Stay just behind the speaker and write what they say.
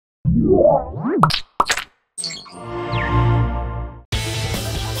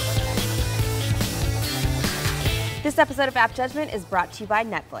This episode of App Judgment is brought to you by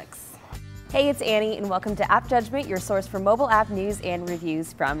Netflix. Hey, it's Annie, and welcome to App Judgment, your source for mobile app news and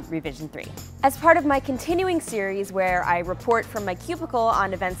reviews from Revision 3. As part of my continuing series where I report from my cubicle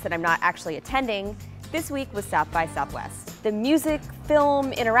on events that I'm not actually attending, this week was South by Southwest, the music,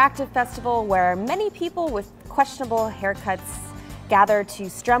 film, interactive festival where many people with questionable haircuts gather to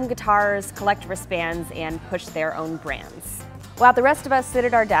strum guitars, collect wristbands, and push their own brands, while the rest of us sit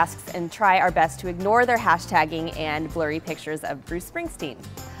at our desks and try our best to ignore their hashtagging and blurry pictures of Bruce Springsteen.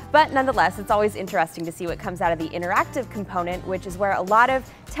 But nonetheless, it's always interesting to see what comes out of the interactive component, which is where a lot of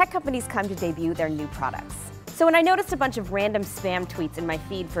tech companies come to debut their new products. So when I noticed a bunch of random spam tweets in my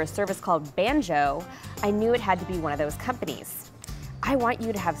feed for a service called Ban.jo, I knew it had to be one of those companies. I want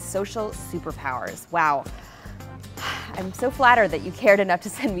you to have social superpowers. Wow. I'm so flattered that you cared enough to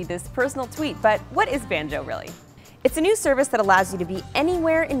send me this personal tweet, but what is Ban.jo really? It's a new service that allows you to be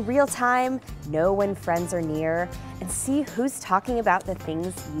anywhere in real time, know when friends are near, and see who's talking about the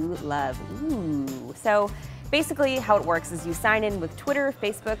things you love. Ooh. So basically how it works is you sign in with Twitter,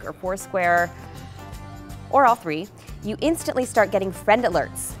 Facebook, or Foursquare, or all three. You instantly start getting friend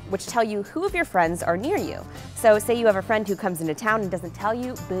alerts, which tell you who of your friends are near you. So say you have a friend who comes into town and doesn't tell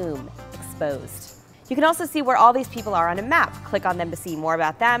you, boom, exposed. You can also see where all these people are on a map. Click on them to see more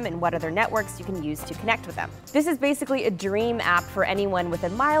about them and what other networks you can use to connect with them. This is basically a dream app for anyone with a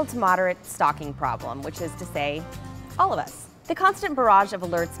mild to moderate stalking problem, which is to say, all of us. The constant barrage of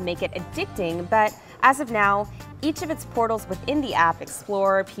alerts make it addicting, but as of now, each of its portals within the app,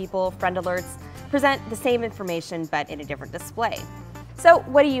 Explore, People, Friend Alerts, present the same information but in a different display. So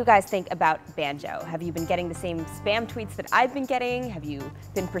what do you guys think about Ban.jo? Have you been getting the same spam tweets that I've been getting? Have you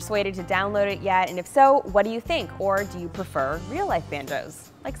been persuaded to download it yet? And if so, what do you think? Or do you prefer real-life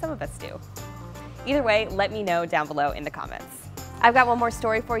banjos, like some of us do? Either way, let me know down below in the comments. I've got one more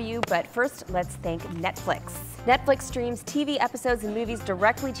story for you, but first let's thank Netflix. Netflix streams TV episodes and movies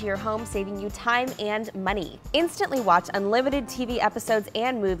directly to your home, saving you time and money. Instantly watch unlimited TV episodes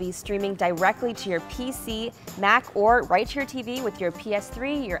and movies streaming directly to your PC, Mac, or right to your TV with your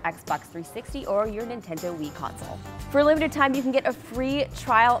PS3, your Xbox 360, or your Nintendo Wii console. For a limited time, you can get a free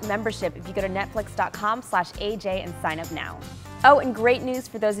trial membership if you go to netflix.com/AJ and sign up now. Oh, and great news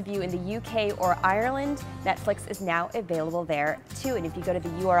for those of you in the UK or Ireland, Netflix is now available there too. And if you go to the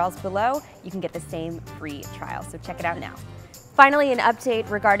URLs below, you can get the same free trial. So check it out now. Finally, an update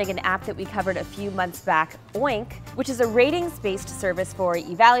regarding an app that we covered a few months back, Oink, which is a ratings-based service for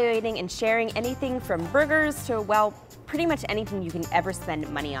evaluating and sharing anything from burgers to, well, pretty much anything you can ever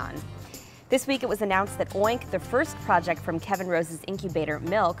spend money on. This week it was announced that Oink, the first project from Kevin Rose's incubator,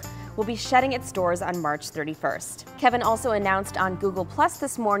 Milk, will be shutting its doors on March 31st. Kevin also announced on Google Plus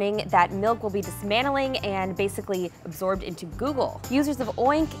this morning that Milk will be dismantling and basically absorbed into Google. Users of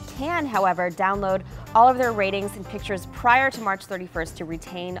Oink can, however, download all of their ratings and pictures prior to March 31st to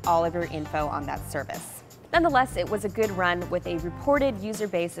retain all of your info on that service. Nonetheless, it was a good run with a reported user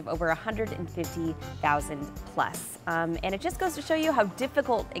base of over 150,000 plus. And it just goes to show you how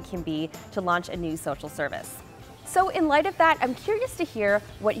difficult it can be to launch a new social service. So in light of that, I'm curious to hear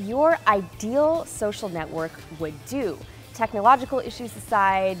what your ideal social network would do. Technological issues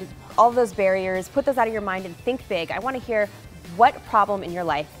aside, all those barriers, put those out of your mind and think big. I want to hear what problem in your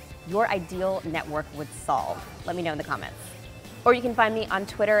life your ideal network would solve. Let me know in the comments. Or you can find me on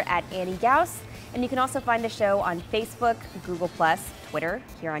Twitter at Annie Gauss, and you can also find the show on Facebook, Google+, Twitter,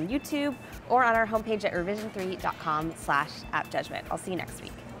 here on YouTube, or on our homepage at revision3.com/appjudgment. I'll see you next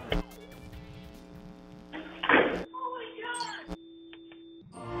week.